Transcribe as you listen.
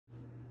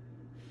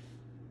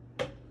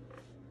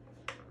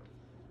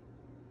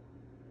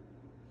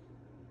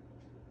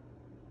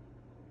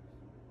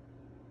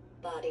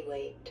Body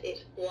weight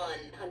is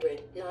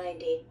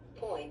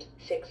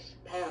 190.6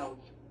 pounds.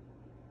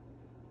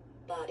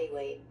 Body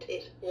weight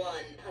is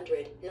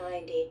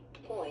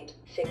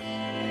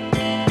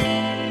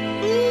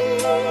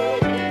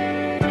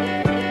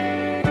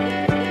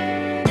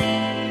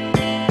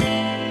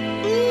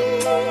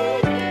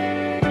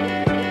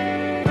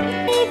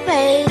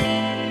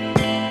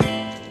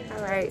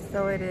Alright,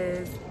 so it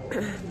is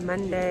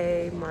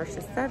Monday, March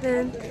the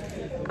 7th.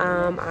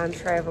 I'm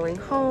traveling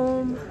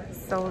home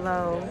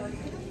solo.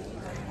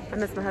 I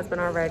miss my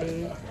husband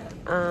already.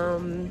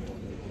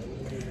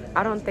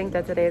 I don't think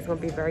that today is going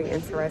to be very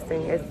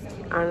interesting. It's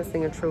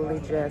honestly and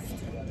truly just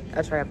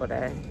a travel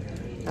day.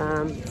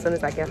 As soon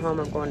as I get home,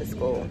 I'm going to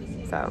school.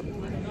 So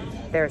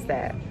there's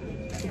that.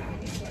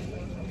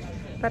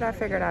 But I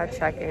figured I'd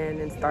check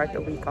in and start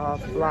the week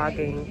off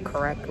vlogging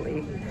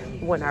correctly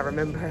when I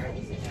remember.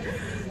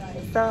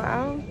 So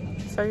I'll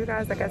show you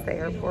guys, I guess, the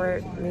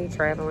airport, me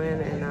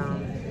traveling, and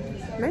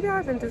maybe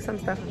I'll even do some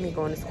stuff with me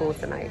going to school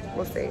tonight.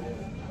 We'll see.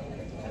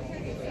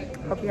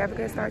 Hope you have a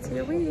good start to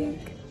your week.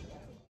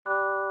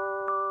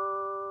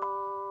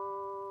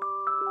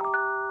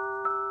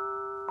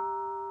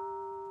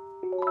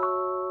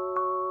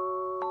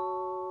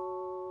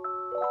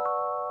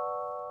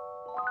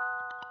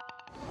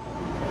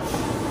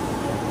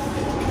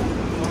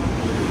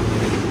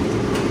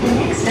 The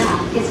next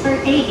stop is for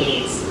A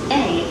gates.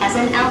 A as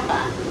in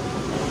Alpha.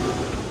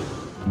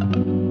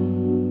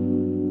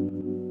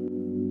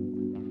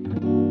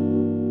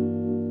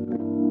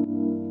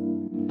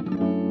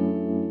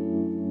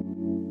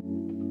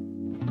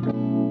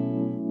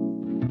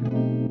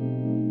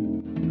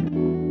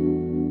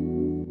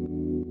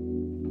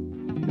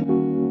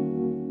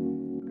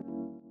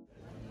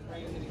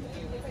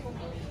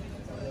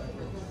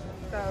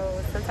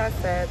 So since I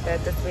said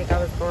that this week I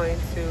was going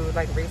to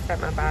like reset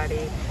my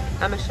body,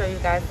 I'm gonna show you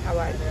guys how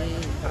I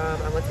eat.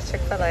 I went to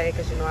Chick-fil-A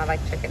because you know I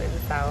like chicken in the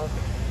South.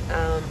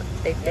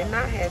 They did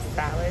not have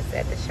salads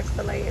at the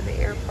Chick-fil-A in the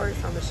airport,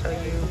 so I'm gonna show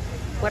you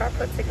what I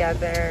put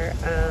together.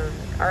 I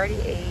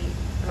already ate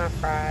my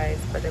fries,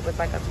 but it was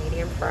like a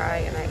medium fry,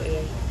 and I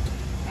ate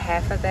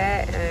half of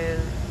that,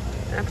 and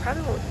I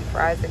probably won't eat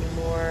fries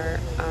anymore,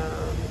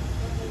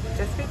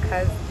 just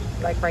because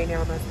like right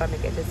now in my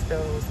stomach it just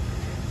feels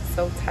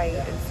so tight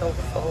and so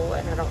full,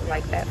 and I don't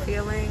like that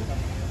feeling.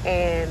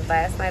 And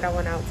last night I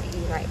went out to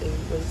eat and I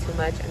ate way too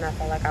much, and I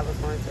felt like I was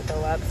going to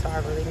throw up, so I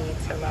really need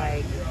to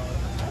like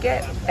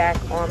get back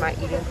on my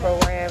eating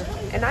program.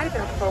 And not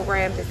even a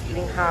program, just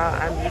eating how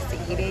I'm used to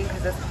eating,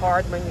 because it's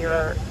hard when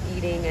you're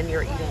eating and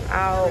you're eating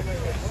out.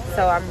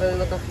 So I'm really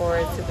looking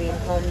forward to being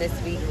home this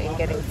week and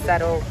getting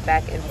settled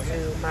back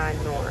into my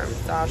norm.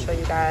 So I'll show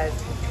you guys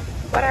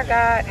what I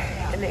got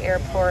in the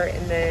airport,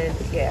 and then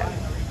yeah,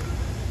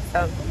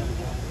 so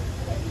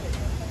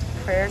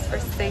prayers for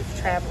safe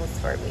travels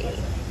for me.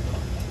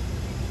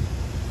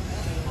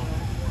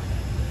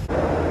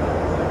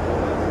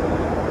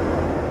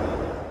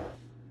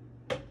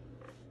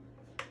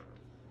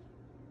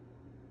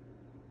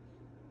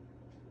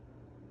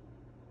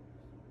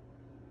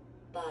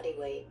 Body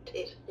weight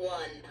is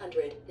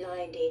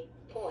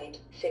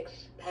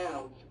 190.6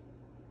 pounds.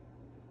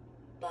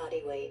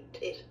 Body weight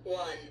is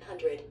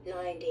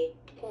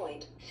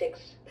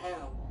 190.6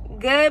 pounds.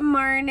 Good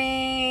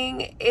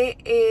morning.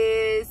 It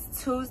is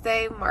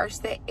Tuesday, March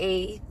the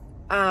 8th.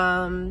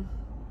 I'm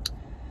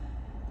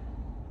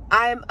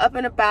up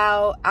and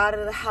about, out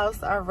of the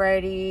house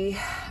already.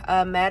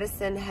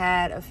 Madison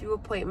had a few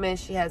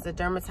appointments. She has a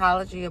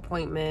dermatology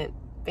appointment,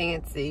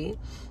 fancy,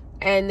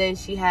 and then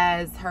she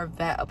has her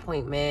vet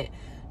appointment.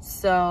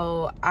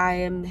 So I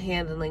am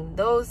handling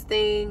those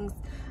things.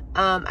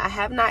 I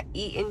have not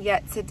eaten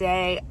yet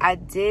today. I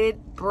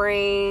did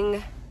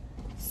bring,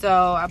 so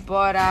I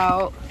bought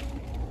out,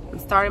 I'm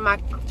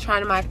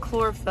trying my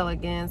chlorophyll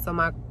again. So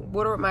my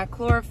water with my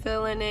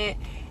chlorophyll in it,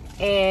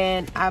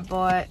 and I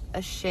bought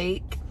a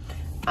shake.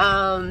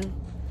 So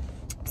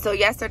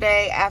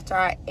yesterday after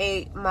I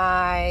ate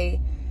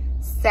my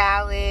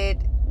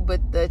salad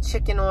with the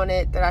chicken on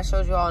it that I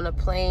showed you all on the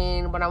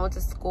plane, when I went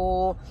to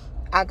school,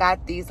 I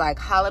got these like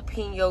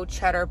jalapeno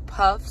cheddar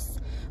puffs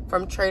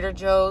from Trader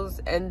Joe's,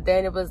 and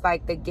then it was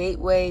like the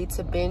gateway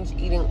to binge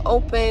eating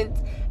opened,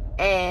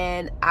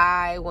 and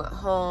I went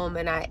home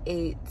and I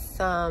ate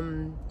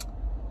some,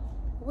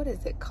 what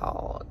is it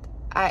called?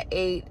 I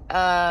ate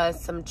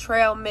some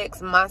trail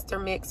mix, monster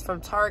mix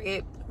from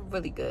Target,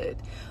 really good.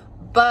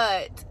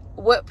 But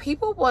what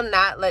people will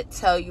not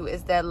tell you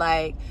is that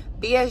like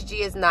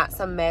BSG is not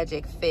some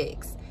magic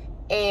fix.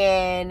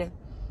 And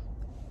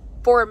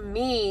for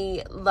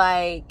me,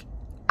 like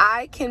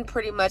I can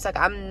pretty much, like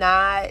I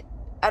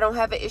don't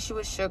have an issue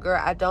with sugar.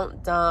 I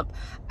don't dump.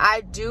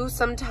 I do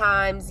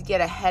sometimes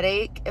get a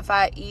headache if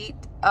I eat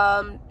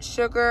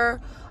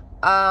sugar,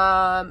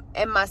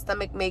 and my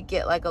stomach may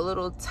get like a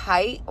little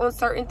tight on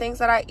certain things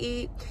that I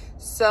eat.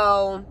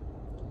 So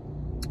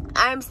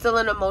I'm still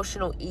an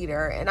emotional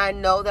eater, and I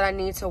know that I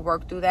need to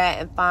work through that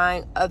and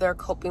find other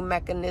coping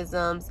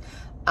mechanisms,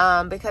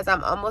 because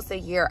I'm almost a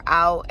year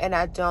out and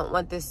I don't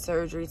want this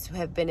surgery to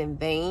have been in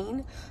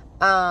vain.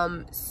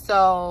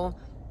 So,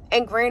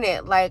 and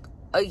granted, like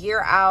a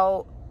year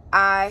out,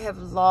 I have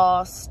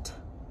lost,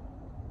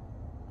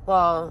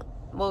 well,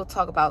 we'll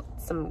talk about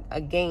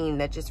a gain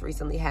that just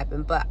recently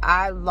happened, but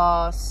I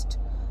lost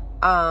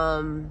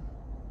 80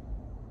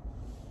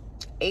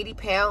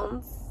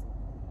 pounds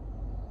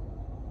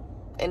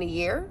in a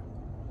year.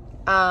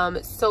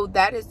 So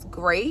that is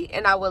great,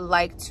 and I would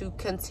like to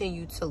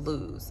continue to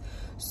lose.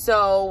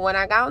 So when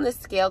I got on the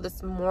scale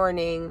this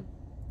morning,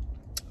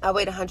 I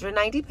weighed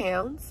 190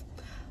 pounds.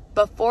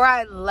 Before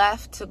I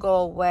left to go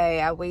away,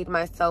 I weighed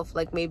myself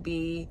like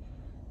maybe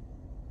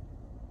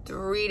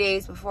 3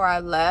 days before I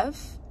left,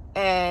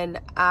 and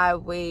I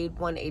weighed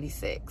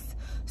 186.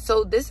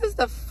 So this is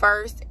the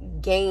first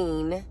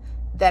gain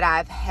that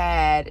I've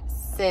had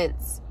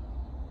since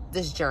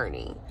this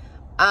journey.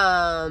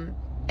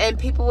 And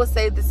people will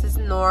say this is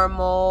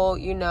normal,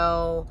 you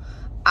know.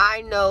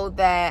 I know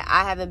that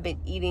I haven't been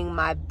eating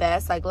my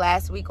best. Like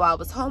last week while I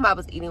was home, I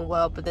was eating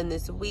well. But then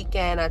this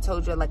weekend, I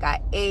told you, like,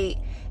 I ate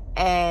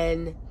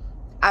and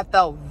I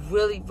felt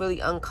really, really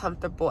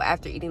uncomfortable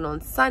after eating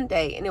on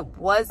Sunday. And it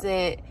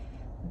wasn't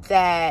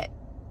that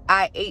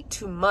I ate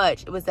too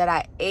much. It was that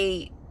I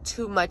ate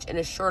too much in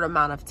a short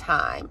amount of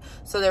time.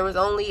 So there was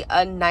only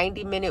a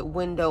 90-minute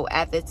window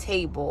at the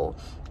table.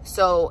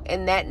 So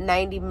in that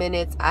 90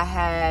 minutes, I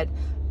had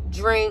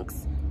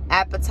drinks,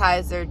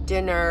 appetizer,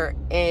 dinner,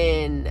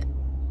 and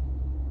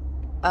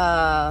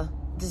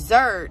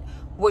dessert,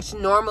 which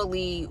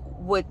normally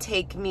would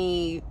take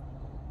me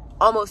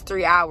almost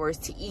 3 hours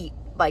to eat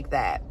like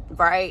that,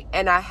 right?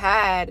 And I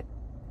had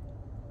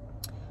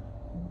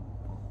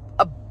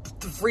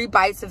 3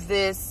 bites of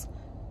this,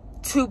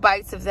 2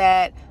 bites of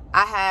that.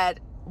 I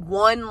had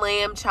 1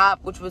 lamb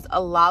chop, which was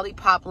a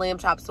lollipop lamb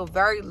chop, so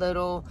very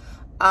little.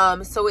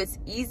 So it's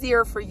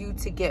easier for you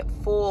to get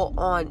full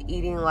on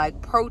eating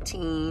like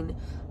protein.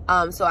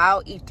 So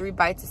I'll eat 3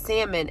 bites of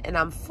salmon and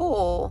I'm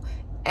full,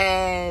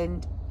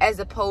 and as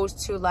opposed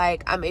to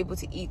like I'm able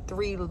to eat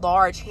 3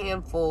 large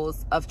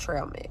handfuls of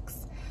trail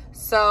mix.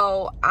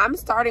 So I'm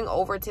starting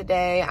over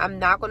today. I'm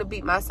not going to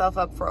beat myself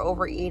up for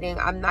overeating.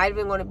 I'm not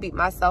even going to beat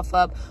myself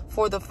up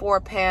for the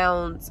 4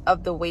 pounds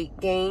of the weight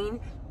gain.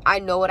 I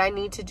know what I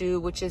need to do,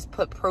 which is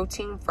put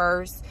protein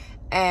first.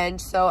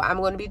 And so I'm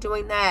going to be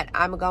doing that.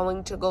 I'm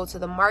going to go to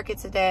the market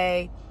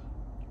today,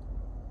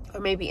 or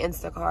maybe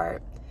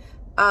Instacart,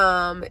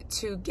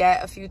 to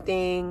get a few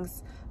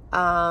things.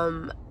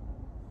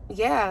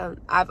 Yeah,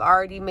 I've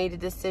already made a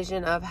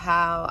decision of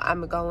how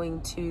I'm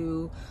going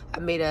to, I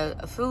made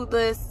a food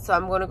list. So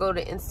I'm going to go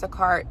to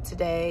Instacart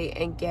today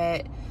and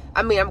get,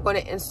 I'm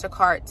going to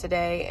Instacart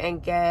today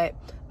and get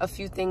a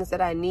few things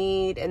that I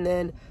need. And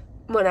then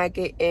when I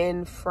get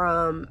in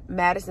from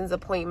Madison's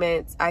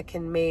appointments, I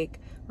can make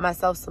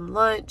myself some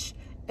lunch,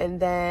 and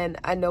then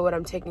I know what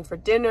I'm taking for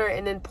dinner.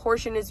 And then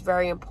portion is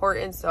very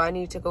important, so I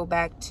need to go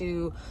back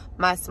to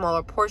my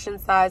smaller portion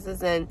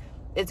sizes. And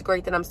it's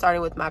great that I'm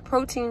starting with my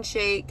protein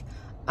shake.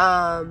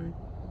 And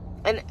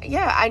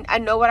yeah, I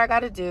know what I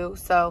got to do,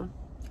 so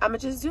I'm gonna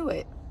just do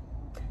it,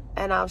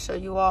 and I'll show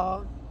you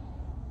all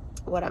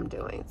what I'm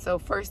doing. So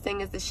first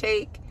thing is the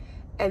shake,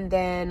 and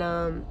then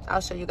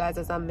I'll show you guys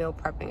as I'm meal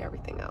prepping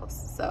everything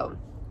else. So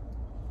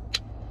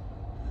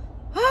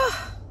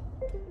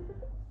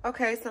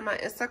okay, so my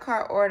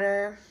Instacart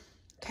order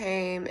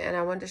came, and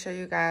I wanted to show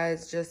you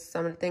guys just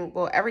some of the things.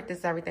 Well,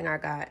 everything I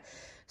got.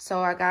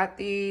 So I got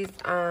these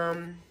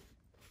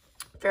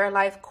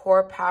Fairlife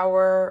Core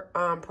Power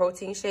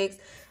protein shakes.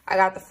 I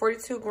got the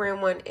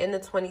 42-gram one and the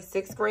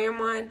 26-gram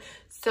one.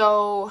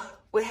 So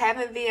with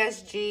having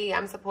VSG,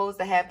 I'm supposed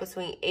to have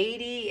between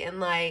 80 and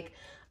like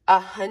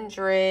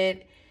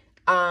 100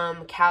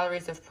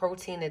 calories of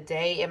protein a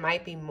day. It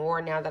might be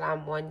more now that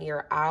I'm 1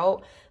 year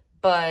out.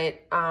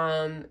 But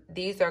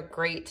these are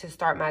great to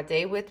start my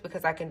day with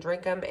because I can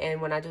drink them.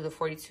 And when I do the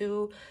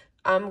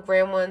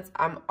 42-gram ones,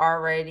 I'm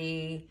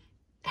already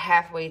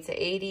halfway to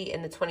 80.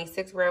 And the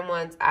 26-gram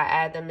ones, I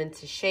add them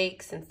into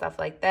shakes and stuff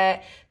like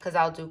that because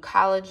I'll do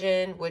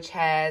collagen, which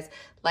has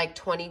like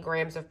 20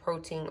 grams of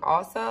protein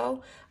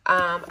also.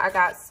 I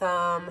got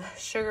some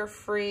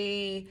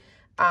sugar-free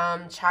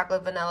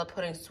chocolate vanilla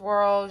pudding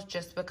swirls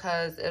just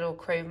because it'll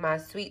crave my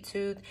sweet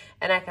tooth,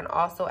 and I can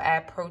also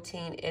add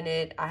protein in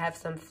it. I have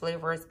some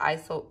flavorless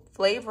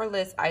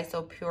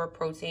iso pure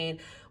protein,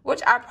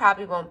 which I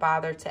probably won't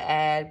bother to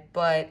add,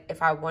 but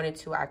if I wanted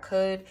to, I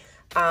could.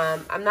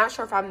 I'm not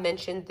sure if I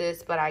mentioned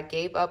this, but I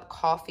gave up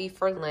coffee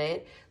for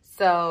Lent.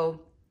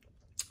 So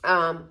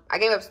I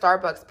gave up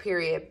Starbucks,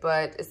 period,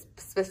 but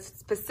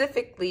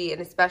specifically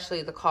and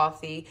especially the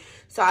coffee.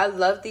 So I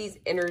love these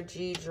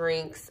energy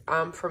drinks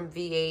from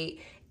V8,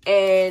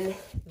 and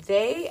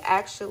they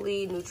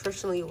actually,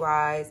 nutritionally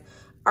wise,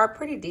 are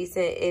pretty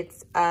decent.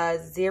 It's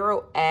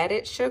 0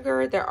 added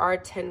sugar. There are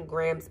 10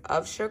 grams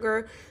of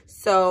sugar.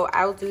 So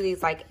I'll do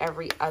these like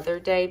every other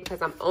day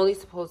because I'm only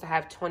supposed to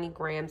have 20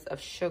 grams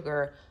of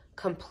sugar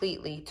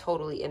completely,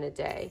 totally in a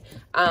day.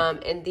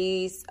 And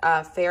these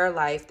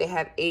Fairlife, they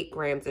have 8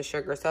 grams of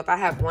sugar. So if I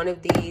have one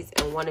of these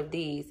and one of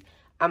these,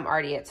 I'm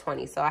already at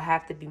 20. So I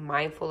have to be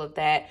mindful of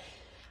that.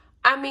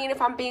 I mean,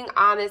 if I'm being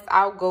honest,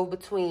 I'll go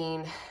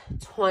between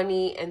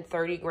 20 and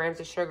 30 grams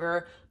of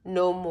sugar,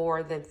 no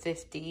more than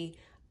 50.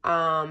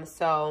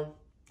 So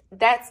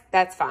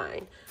that's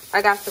fine.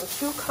 I got some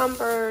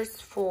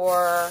cucumbers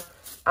for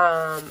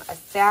a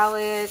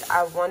salad.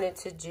 I wanted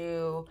to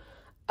do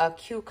a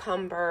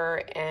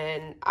cucumber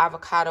and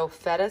avocado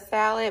feta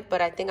salad,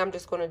 but I think I'm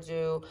just going to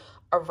do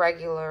a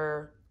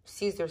regular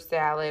Caesar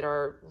salad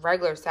or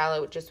regular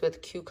salad just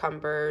with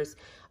cucumbers.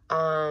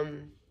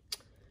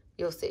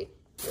 You'll see.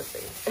 You'll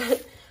see.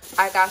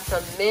 I got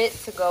some mint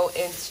to go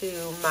into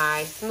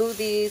my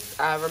smoothies.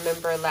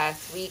 Remember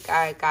last week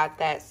I got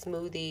that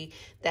smoothie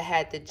that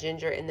had the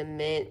ginger and the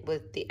mint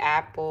with the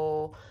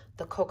apple,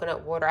 the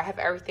coconut water. I have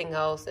everything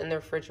else in the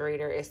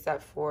refrigerator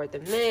except for the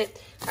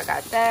mint. I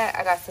got that.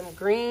 I got some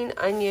green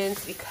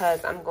onions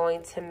because I'm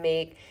going to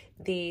make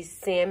these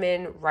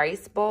salmon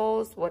rice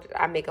bowls.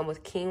 I make them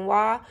with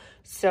quinoa.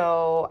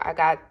 So I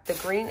got the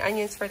green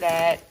onions for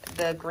that,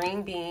 the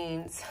green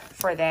beans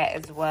for that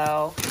as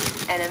well.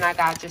 And then I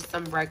got just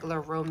some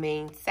regular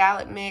romaine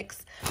salad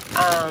mix.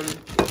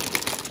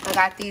 I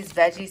got these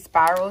veggie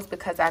spirals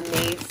because I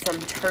made some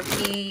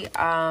turkey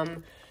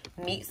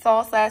meat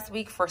sauce last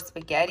week for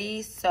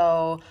spaghetti.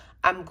 So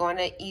I'm going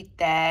to eat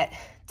that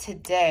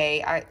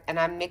today.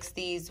 I mixed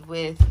these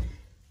with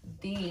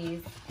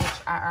these, which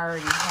I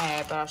already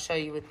had, but I'll show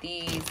you with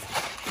these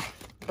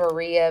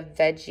Berea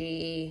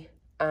veggie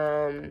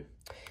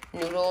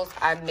noodles.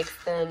 I mix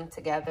them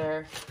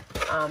together,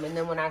 and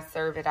then when I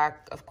serve it, I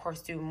of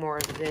course do more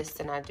of this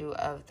than I do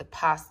of the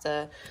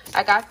pasta.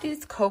 I got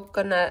these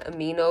coconut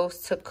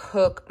aminos to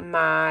cook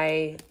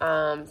my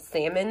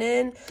salmon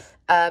in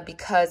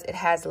because it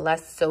has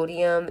less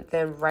sodium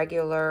than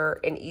regular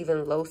and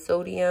even low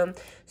sodium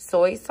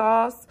soy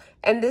sauce.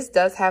 And this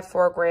does have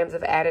 4 grams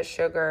of added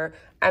sugar.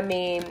 I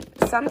mean,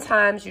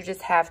 sometimes you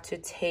just have to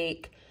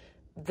take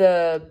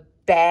the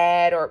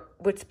bad or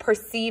what's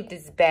perceived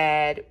as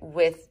bad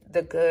with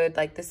the good.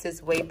 Like, this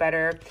is way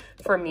better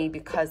for me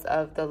because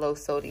of the low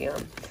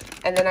sodium.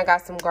 And then I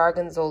got some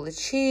gorgonzola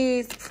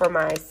cheese for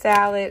my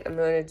salad. I'm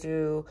going to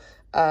do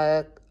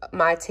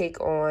my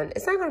take on,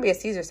 it's not going to be a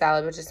Caesar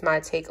salad, but just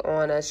my take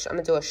on I'm going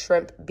to do a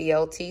shrimp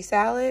BLT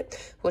salad,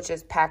 which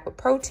is packed with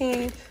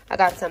protein. I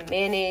got some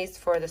mayonnaise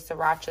for the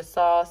sriracha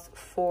sauce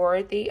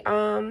for the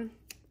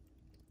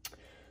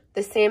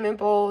salmon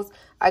bowls.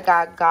 I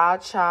got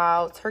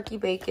Godchild turkey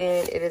bacon.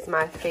 It is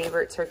my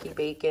favorite turkey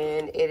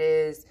bacon.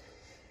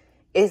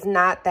 It's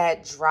not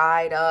that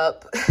dried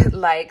up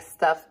like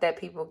stuff that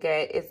people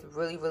get. It's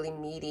really, really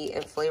meaty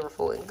and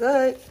flavorful and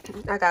good.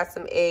 I got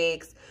some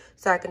eggs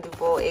so I can do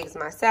boiled eggs in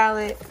my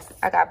salad.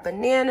 I got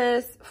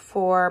bananas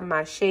for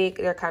my shake.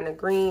 They're kind of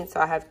green,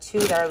 so I have 2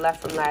 that are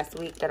left from last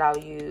week that I'll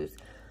use.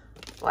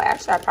 Well,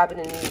 actually, I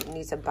probably didn't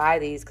need to buy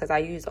these because I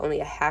use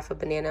only a half a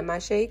banana in my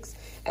shakes.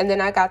 And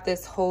then I got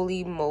this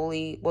holy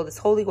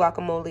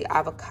guacamole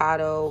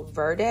avocado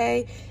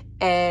verde.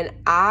 And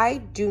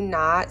I do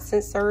not,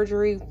 since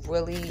surgery,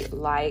 really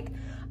like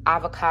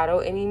avocado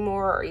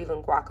anymore or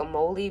even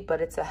guacamole,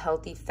 but it's a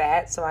healthy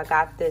fat. So I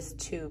got this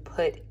to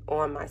put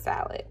on my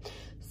salad.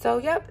 So,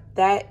 yep,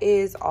 that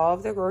is all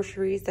of the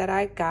groceries that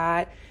I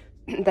got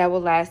that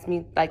will last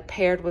me, like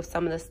paired with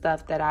some of the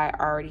stuff that I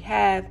already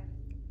have,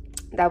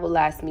 that will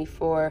last me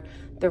for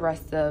the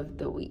rest of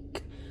the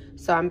week.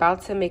 So I'm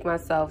about to make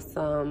myself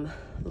some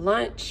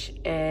lunch,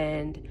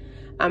 and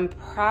I'm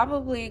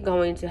probably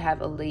going to have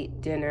a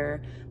late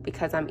dinner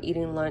because I'm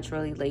eating lunch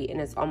really late and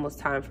it's almost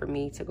time for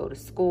me to go to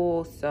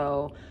school.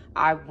 So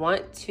I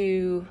want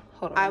to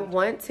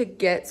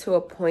get to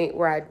a point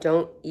where I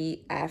don't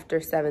eat after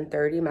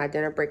 7:30. My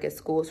dinner break at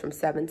school is from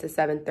 7 to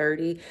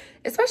 7:30,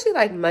 especially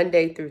like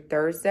Monday through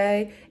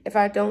Thursday if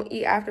I don't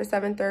eat after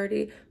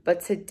 7:30. But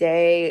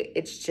today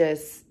it's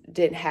just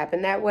didn't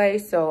happen that way.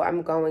 So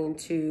I'm going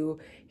to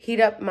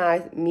heat up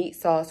my meat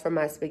sauce for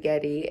my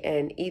spaghetti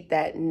and eat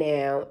that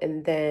now.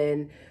 And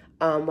then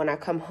when I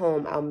come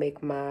home, I'll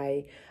make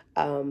my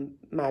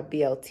my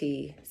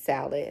BLT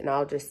salad, and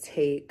I'll just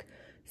take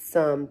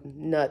some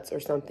nuts or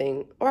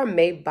something, or I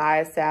may buy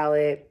a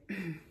salad,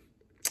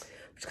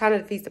 which kind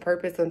of defeats the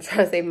purpose. I'm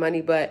trying to save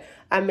money, but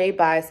I may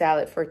buy a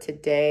salad for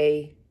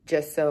today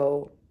just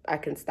so I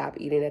can stop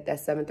eating at that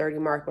 7:30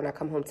 mark. When I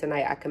come home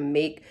tonight, I can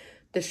make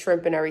the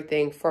shrimp and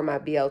everything for my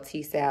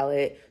BLT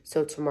salad,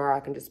 so tomorrow I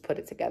can just put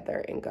it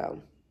together and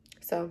go.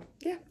 So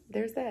yeah,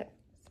 there's that.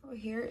 So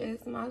here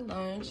is my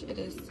lunch. It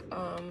is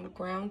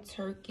ground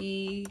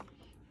turkey,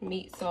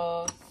 meat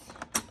sauce,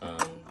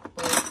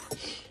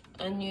 with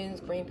onions,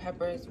 green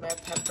peppers,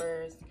 red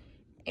peppers,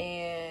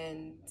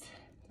 and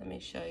let me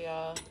show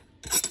y'all.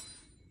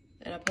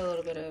 And I put a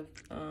little bit of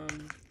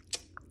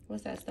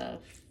what's that stuff,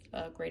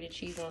 grated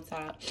cheese on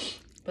top.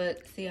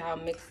 But see how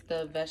I mix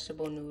the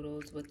vegetable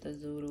noodles with the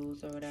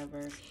zoodles or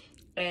whatever.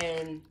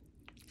 And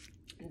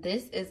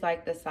this is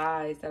like the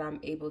size that I'm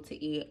able to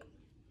eat,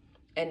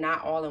 and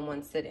not all in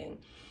one sitting.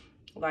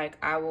 Like,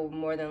 I will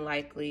more than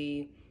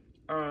likely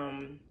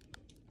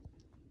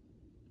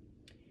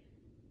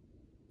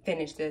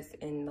finish this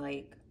in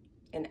like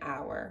an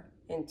hour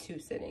in 2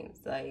 sittings.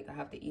 Like, I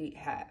have to eat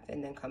half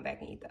and then come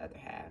back and eat the other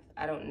half.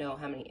 I don't know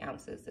how many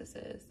ounces this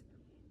is.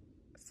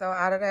 So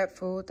out of that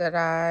food that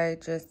I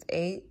just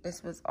ate,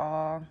 this was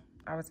all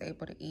I was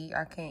able to eat.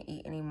 I can't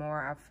eat anymore.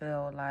 I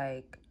feel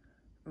like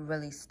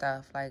really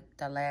stuffed. Like,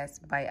 the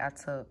last bite I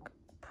took,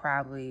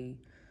 probably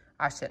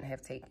I shouldn't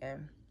have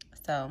taken.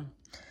 So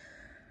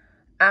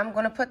I'm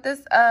going to put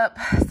this up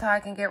so I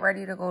can get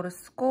ready to go to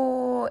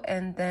school,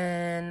 and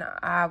then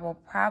I will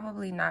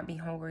probably not be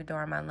hungry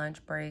during my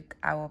lunch break.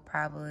 I will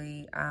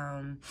probably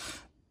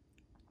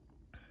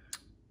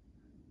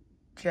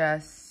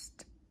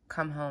just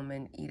come home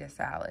and eat a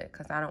salad,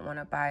 because I don't want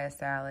to buy a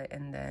salad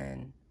and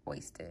then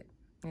waste it,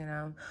 you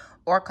know?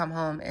 Or come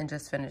home and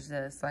just finish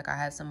this. Like, I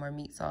have some more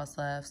meat sauce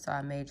left, so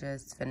I may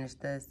just finish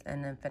this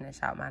and then finish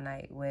out my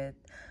night with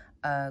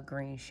a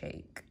green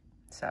shake.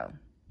 So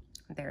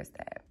there's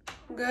that.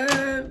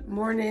 Good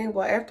morning,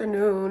 well,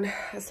 afternoon.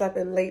 I slept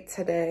in late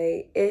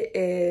today. It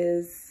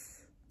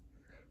is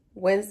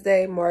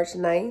Wednesday, March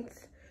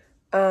 9th.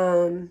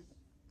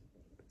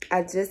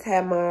 I just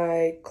had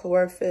my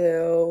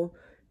chlorophyll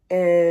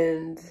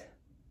and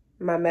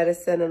my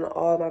medicine and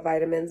all my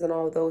vitamins and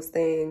all of those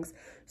things.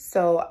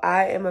 So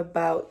I am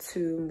about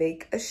to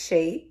make a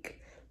shake.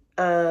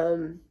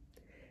 I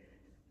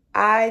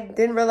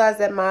didn't realize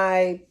that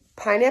my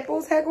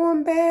pineapples had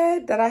gone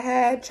bad that I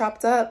had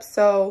chopped up.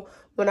 So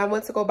when I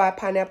went to go buy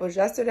pineapples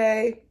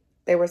yesterday,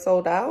 they were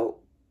sold out.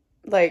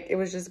 Like, it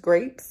was just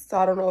grapes. So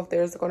I don't know if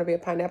there's going to be a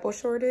pineapple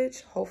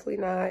shortage. Hopefully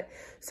not.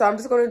 So I'm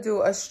just going to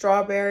do a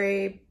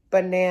strawberry,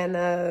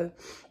 banana,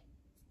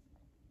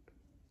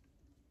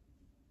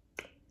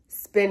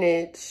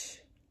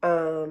 spinach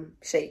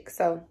shake.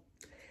 So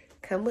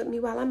come with me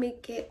while I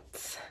make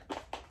it.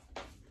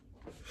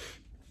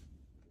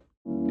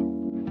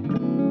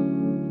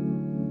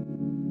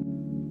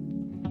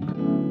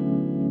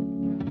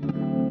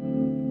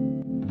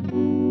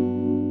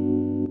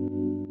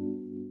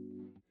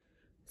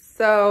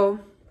 So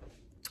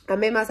I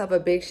made myself a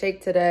big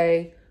shake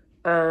today.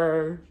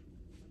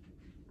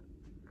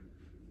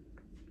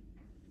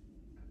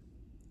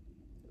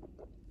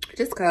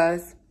 Just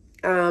cause.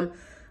 I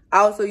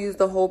also use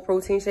the whole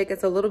protein shake.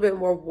 It's a little bit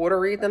more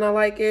watery than I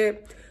like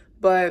it,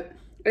 but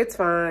it's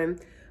fine.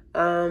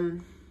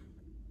 And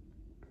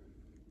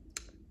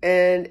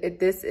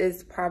this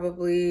is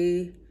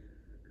probably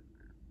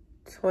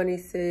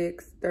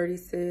 26,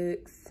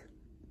 36.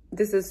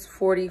 This is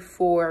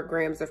 44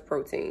 grams of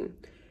protein.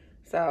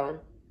 So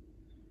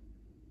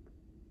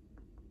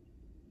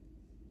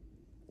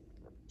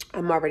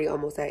I'm already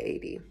almost at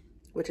 80,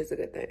 which is a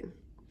good thing.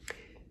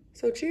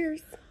 So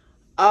cheers.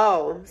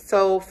 Oh,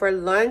 so for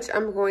lunch,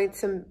 I'm going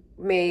to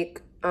make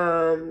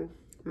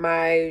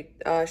my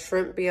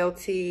shrimp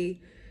BLT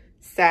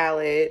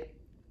salad.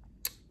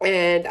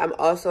 And I'm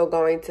also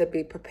going to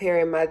be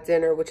preparing my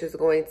dinner, which is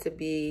going to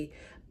be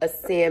a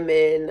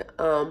salmon,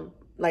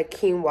 like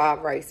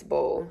quinoa rice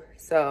bowl.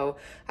 So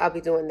I'll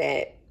be doing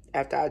that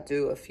after I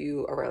do a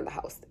few around the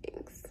house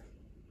things.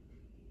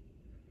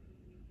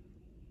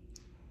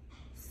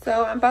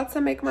 So I'm about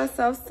to make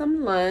myself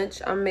some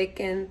lunch. I'm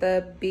making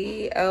the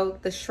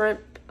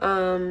shrimp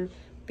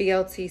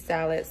BLT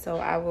salad. So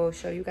I will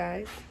show you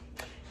guys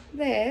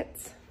that.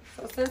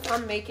 So since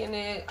I'm making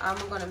it, I'm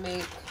gonna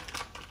make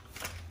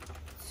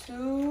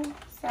 2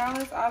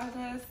 salads out of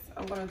this.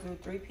 I'm gonna do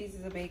 3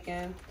 pieces of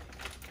bacon.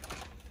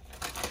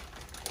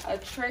 A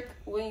trick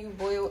when you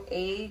boil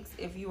eggs,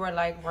 if you are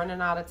like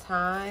running out of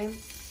time,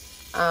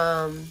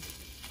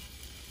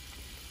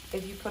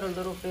 if you put a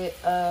little bit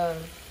of,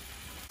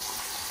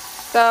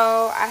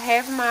 so I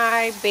have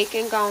my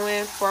bacon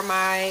going for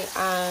my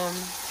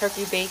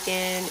turkey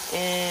bacon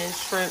and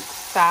shrimp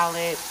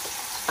salad.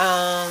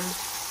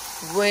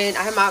 When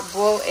I have my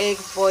boiled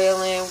eggs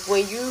boiling,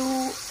 when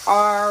you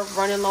are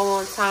running low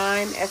on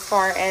time as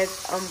far as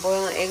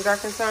boiling eggs are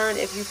concerned,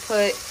 if you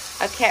put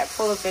a cap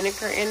full of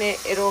vinegar in it,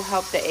 it'll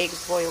help the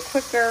eggs boil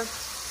quicker.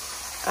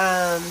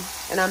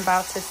 And I'm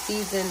about to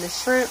season the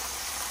shrimp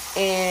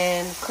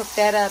and cook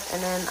that up,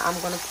 and then I'm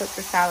going to put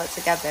the salad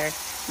together.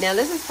 Now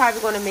this is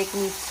probably going to make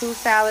me 2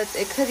 salads.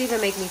 It could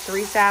even make me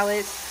 3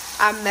 salads.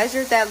 I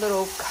measured that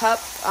little cup,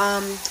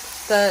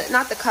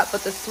 not the cup,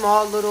 but the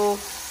small little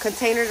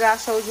container that I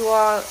showed you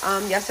all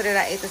yesterday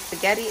that I ate the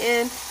spaghetti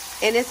in,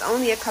 and it's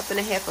only 1.5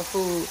 cups of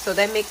food. So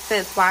that makes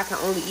sense why I can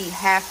only eat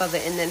half of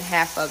it and then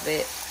half of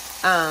it.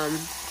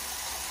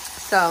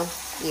 So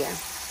yeah.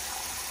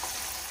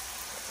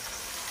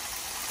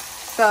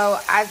 So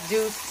I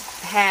do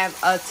have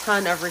a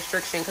ton of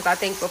restriction, because I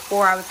think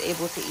before I was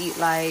able to eat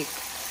like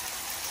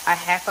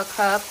 1/2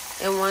 cup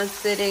in one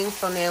sitting.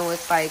 So now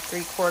it's like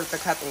 3/4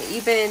 cup. And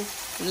even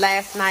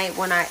last night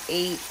when I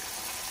ate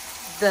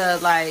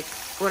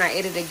when I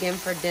ate it again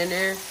for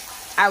dinner,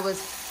 I was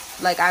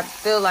like, I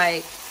feel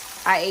like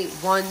I ate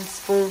 1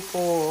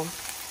 spoonful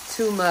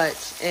too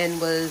much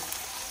and was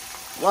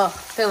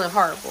feeling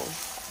horrible.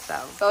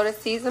 So to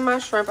season my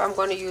shrimp, I'm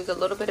going to use a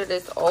little bit of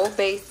this Old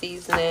Bay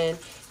seasoning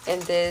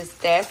and this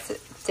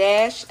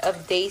dash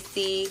of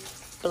Daisy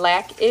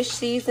Blackish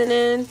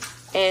seasoning.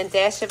 And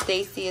Dash of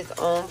Daisy is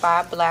owned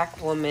by a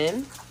Black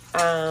woman.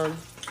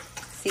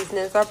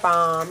 Seasonings are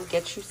bomb.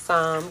 Get you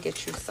some.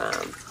 Get you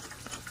some.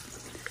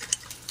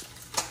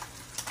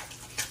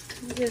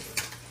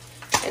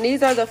 And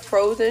these are the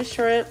frozen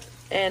shrimp.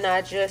 And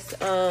I just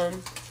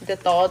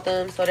thawed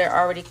them so they're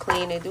already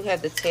clean. They do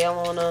have the tail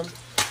on them,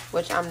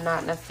 which I'm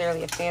not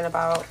necessarily a fan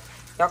about.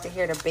 Y'all can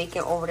hear the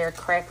bacon over there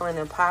crackling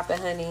and popping,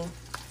 honey.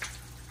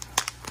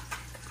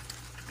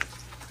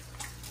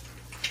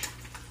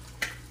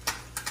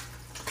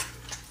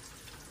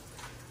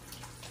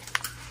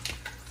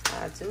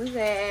 I do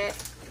that.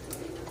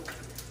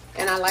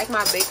 And I like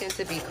my bacon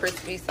to be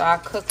crispy, so I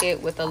cook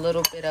it with a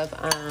little bit of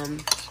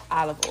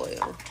olive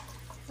oil.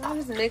 I'll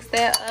just mix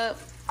that up.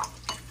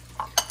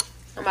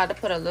 I'm about to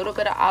put a little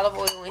bit of olive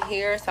oil in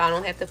here so I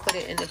don't have to put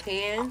it in the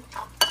pan.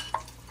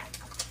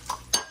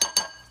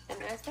 And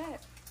that's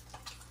that.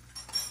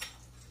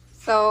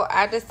 So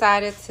I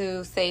decided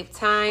to save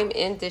time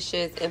in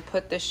dishes and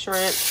put the shrimp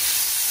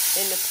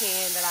in the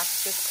pan that I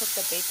just cooked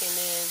the bacon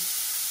in.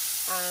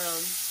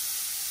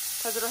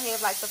 Because it'll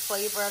have like the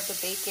flavor of the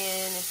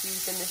bacon if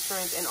using the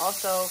shrimp, and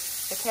also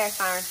the cast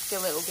iron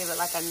skillet will give it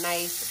like a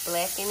nice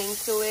blackening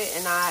to it,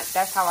 and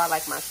that's how I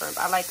like my shrimp.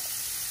 I like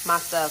my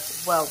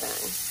stuff well done.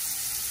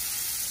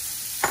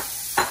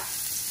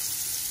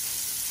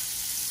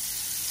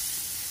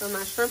 So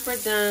my shrimp are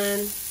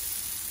done,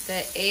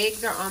 the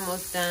eggs are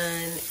almost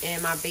done,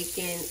 and my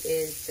bacon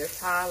is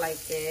just how I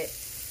like it.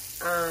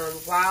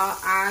 While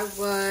I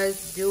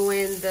was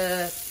doing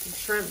the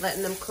shrimp,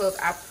 letting them cook,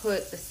 I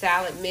put the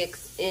salad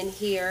mix in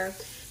here.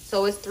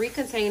 So it's 3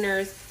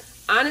 containers.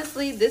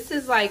 Honestly, this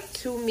is like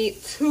 2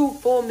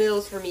 full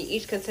meals for me.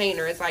 Each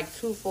container is like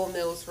 2 full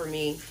meals for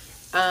me.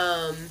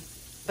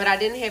 But I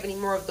didn't have any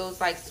more of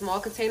those like small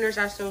containers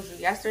I showed you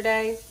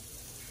yesterday.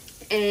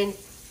 And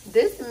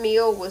this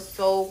meal was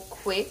so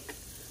quick.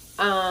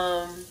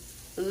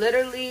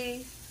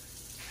 Literally,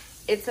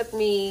 it took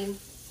me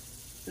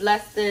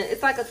less than,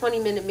 it's like a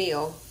 20-minute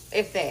meal,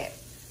 if that.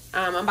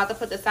 I'm about to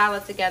put the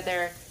salad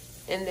together,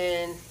 and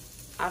then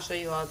I'll show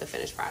you all the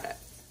finished product.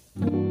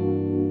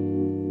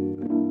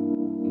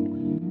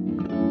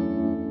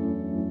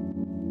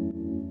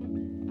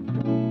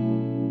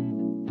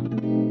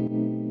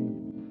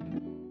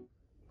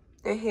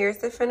 And here's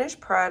the finished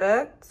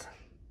product.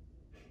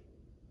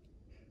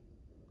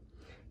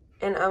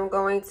 And I'm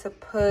going to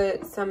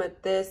put some of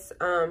this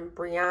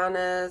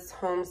Brianna's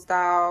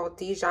Homestyle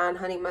Dijon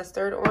honey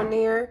mustard on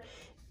there,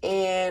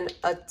 and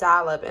a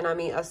dollop, and I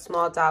mean a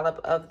small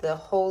dollop of the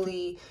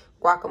Holy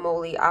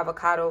Guacamole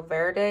Avocado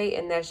Verde,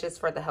 and that's just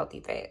for the healthy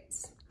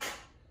fats.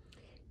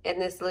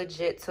 And this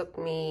legit took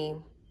me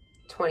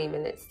 20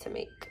 minutes to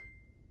make.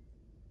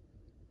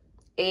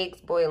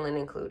 Eggs boiling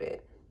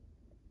included.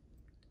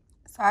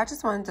 So I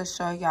just wanted to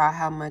show y'all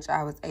how much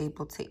I was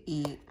able to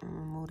eat. I'm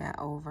gonna move that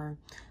over.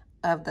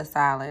 Of the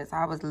salads.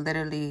 I was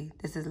literally,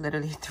 this is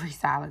literally 3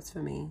 salads for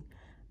me.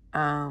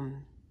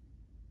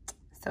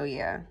 So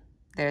yeah,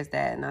 there's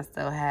that. And I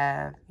still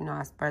have, you know,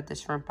 I spread the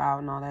shrimp out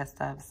and all that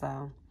stuff.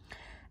 So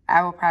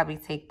I will probably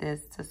take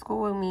this to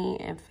school with me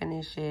and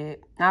finish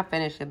it. Not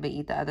finish it, but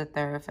eat the other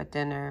third for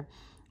dinner.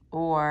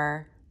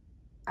 Or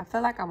I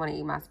feel like I want to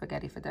eat my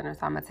spaghetti for dinner,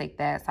 so I'm going to take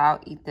that. So I'll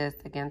eat this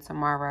again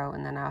tomorrow,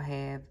 and then I'll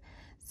have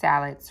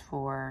salads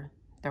for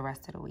the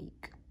rest of the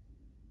week.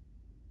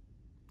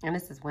 And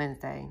this is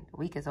Wednesday. The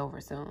week is over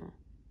soon.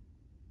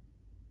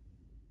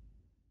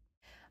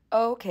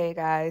 Okay,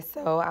 guys,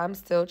 so I'm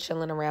still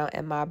chilling around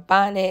in my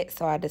bonnet,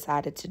 so I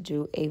decided to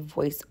do a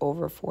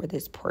voiceover for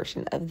this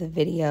portion of the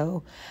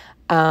video.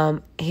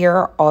 Here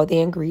are all the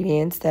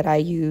ingredients that I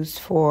used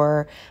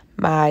for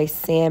my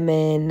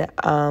salmon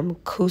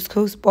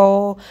couscous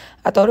bowl.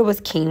 I thought it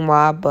was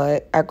quinoa,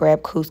 but I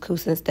grabbed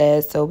couscous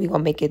instead, so we're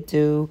going to make it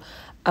do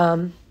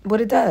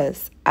what it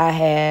does. I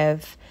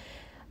have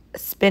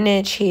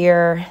spinach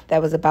here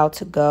that was about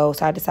to go,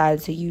 so I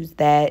decided to use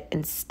that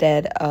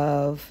instead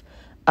of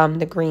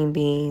the green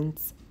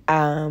beans.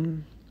 I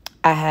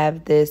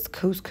have this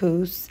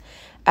couscous.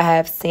 I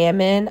have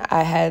salmon.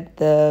 I had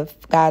the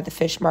guy at the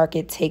fish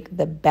market take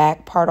the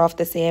back part off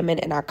the salmon,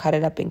 and I cut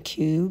it up in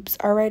cubes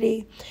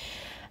already.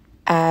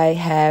 I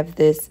have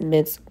this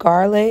minced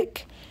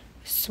garlic,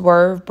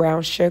 Swerve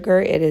brown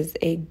sugar. It is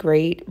a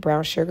great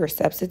brown sugar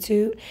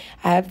substitute.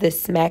 I have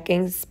this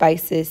Smacking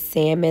Spices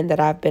salmon that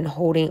I've been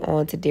holding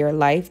on to dear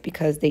life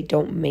because they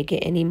don't make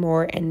it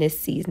anymore, and this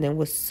seasoning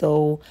was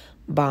so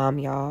bomb,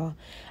 y'all.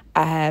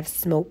 I have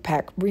smoked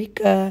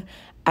paprika.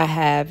 I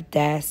have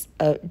dash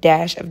of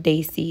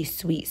Daisy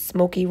sweet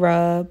smoky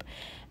rub.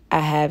 I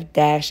have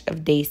dash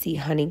of Daisy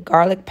honey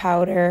garlic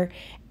powder.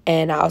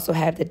 And I also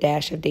have the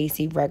dash of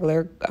Daisy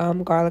regular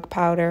garlic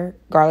powder,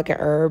 garlic and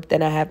herb.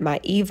 Then I have my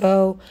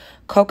Evo,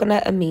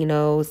 coconut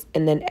aminos,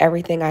 and then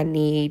everything I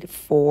need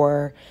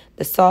for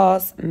the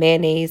sauce,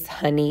 mayonnaise,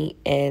 honey,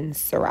 and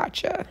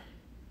sriracha.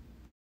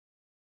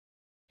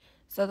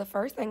 So the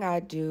first thing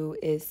I do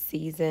is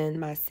season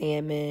my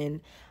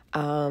salmon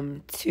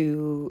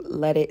to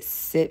let it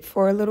sit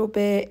for a little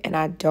bit. And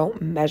I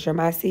don't measure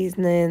my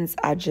seasonings.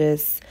 I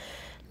just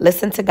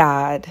listen to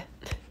God.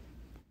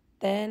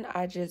 Then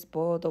I just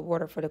boiled the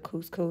water for the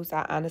couscous.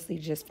 I honestly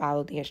just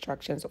followed the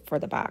instructions for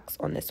the box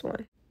on this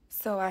one.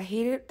 So I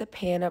heated the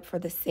pan up for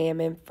the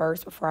salmon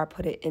first before I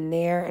put it in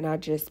there, and I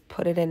just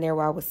put it in there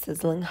while it was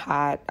sizzling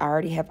hot. I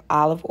already have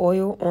olive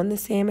oil on the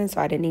salmon, so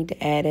I didn't need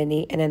to add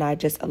any, and then I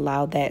just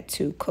allowed that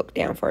to cook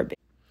down for a bit.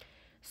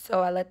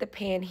 So I let the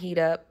pan heat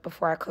up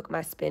before I cook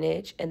my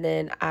spinach, and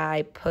then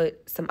I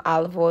put some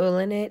olive oil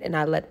in it, and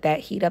I let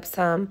that heat up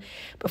some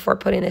before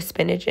putting the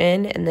spinach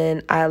in, and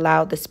then I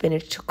allowed the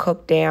spinach to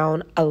cook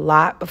down a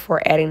lot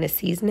before adding the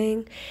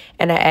seasoning,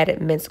 and I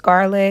added minced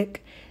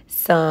garlic,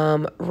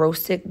 some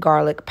roasted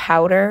garlic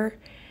powder,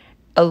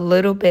 a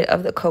little bit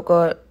of the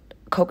coconut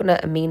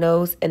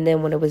aminos, and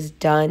then when it was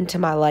done to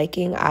my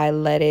liking, I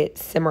let it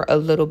simmer a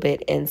little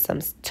bit in some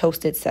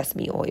toasted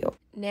sesame oil.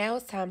 Now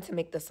it's time to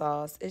make the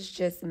sauce. It's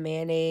just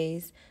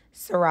mayonnaise,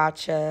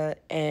 sriracha,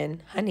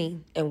 and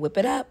honey, and whip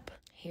it up.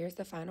 Here's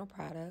the final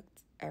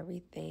product.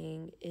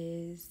 Everything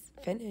is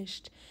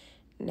finished.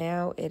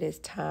 Now it is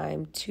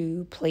time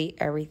to plate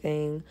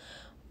everything.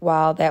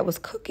 While that was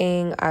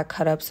cooking, I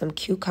cut up some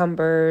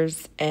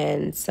cucumbers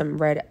and some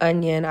red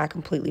onion. I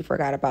completely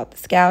forgot about the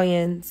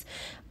scallions.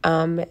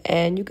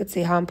 And you could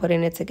see how I'm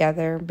putting it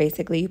together.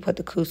 Basically, you put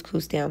the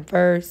couscous down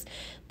first,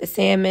 the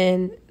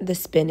salmon, the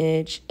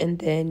spinach, and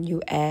then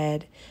you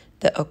add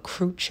the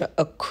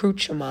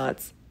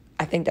accoutrements.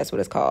 I think that's what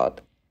it's called.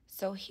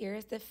 So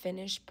here's the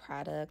finished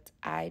product.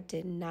 I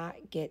did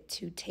not get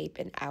to tape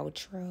an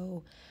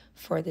outro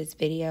for this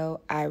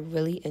video. I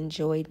really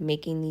enjoyed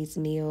making these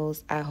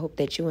meals. I hope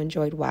that you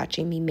enjoyed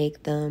watching me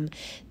make them.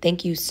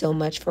 Thank you so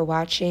much for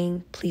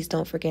watching. Please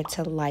don't forget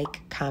to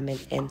like,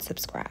 comment, and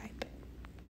subscribe.